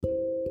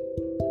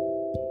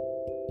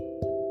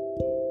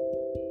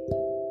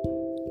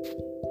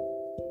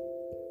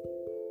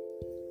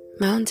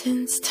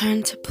Mountains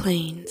turn to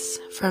plains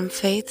from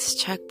Faith's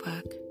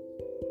Checkbook.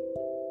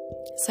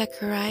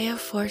 Zechariah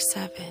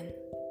 4:7.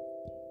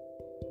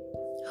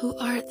 Who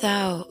art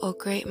thou, O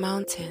great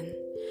mountain?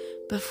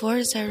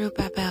 Before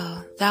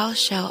Zerubbabel thou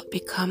shalt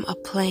become a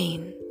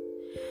plain,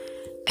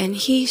 and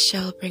he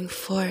shall bring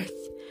forth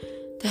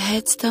the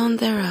headstone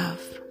thereof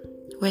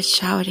with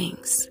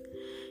shoutings,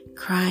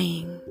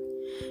 crying,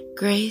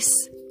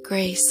 Grace,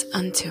 grace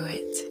unto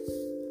it.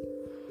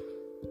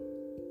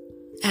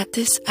 At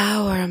this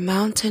hour a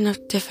mountain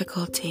of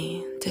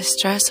difficulty,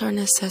 distress, or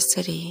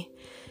necessity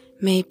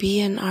may be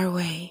in our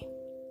way,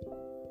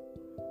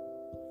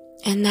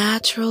 and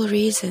natural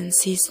reason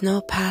sees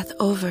no path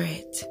over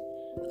it,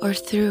 or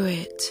through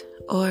it,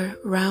 or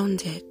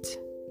round it.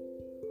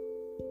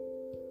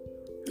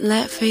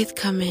 Let faith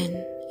come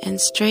in,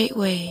 and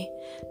straightway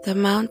the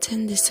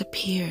mountain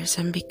disappears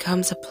and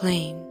becomes a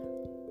plain.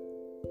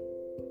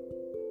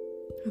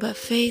 But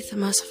faith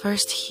must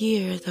first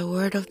hear the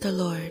word of the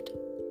Lord.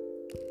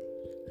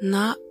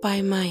 Not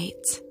by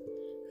might,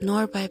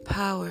 nor by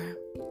power,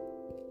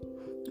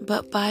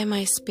 but by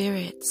my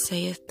Spirit,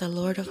 saith the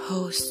Lord of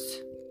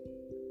hosts.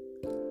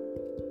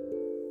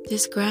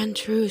 This grand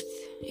truth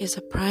is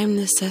a prime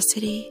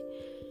necessity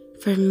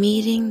for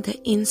meeting the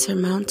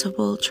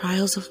insurmountable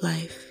trials of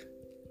life.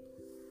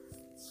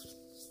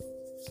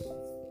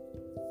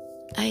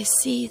 I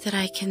see that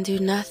I can do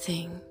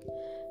nothing,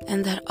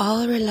 and that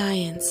all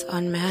reliance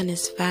on man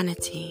is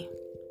vanity.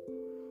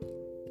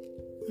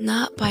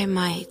 Not by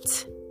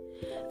might,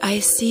 I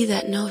see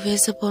that no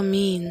visible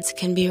means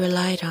can be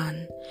relied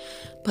on,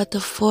 but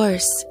the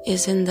force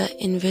is in the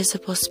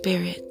invisible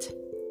Spirit.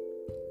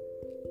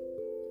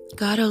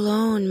 God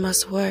alone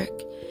must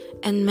work,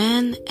 and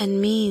men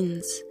and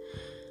means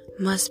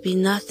must be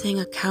nothing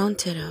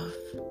accounted of.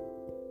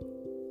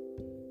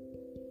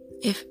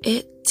 If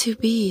it to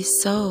be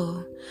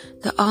so,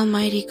 the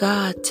Almighty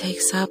God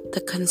takes up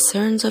the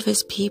concerns of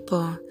His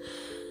people,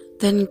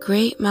 then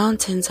great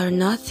mountains are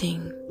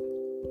nothing.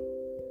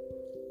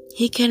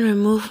 He can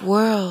remove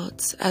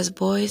worlds as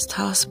boys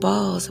toss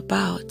balls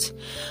about,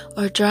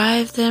 or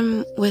drive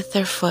them with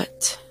their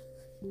foot.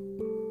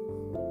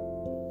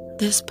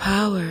 This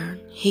power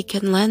He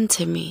can lend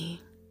to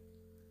me.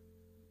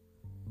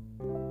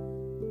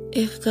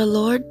 If the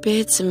Lord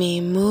bids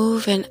me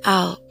move an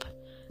Alp,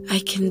 I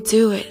can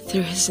do it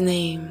through His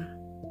name.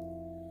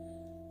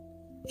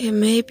 It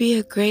may be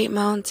a great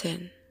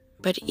mountain,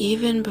 but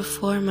even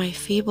before my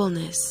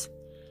feebleness,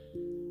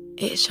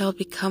 it shall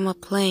become a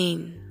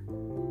plain.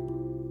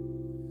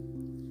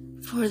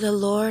 For the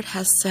Lord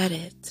has said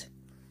it.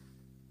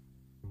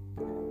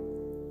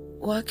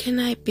 What can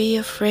I be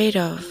afraid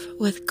of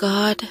with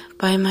God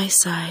by my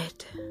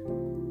side?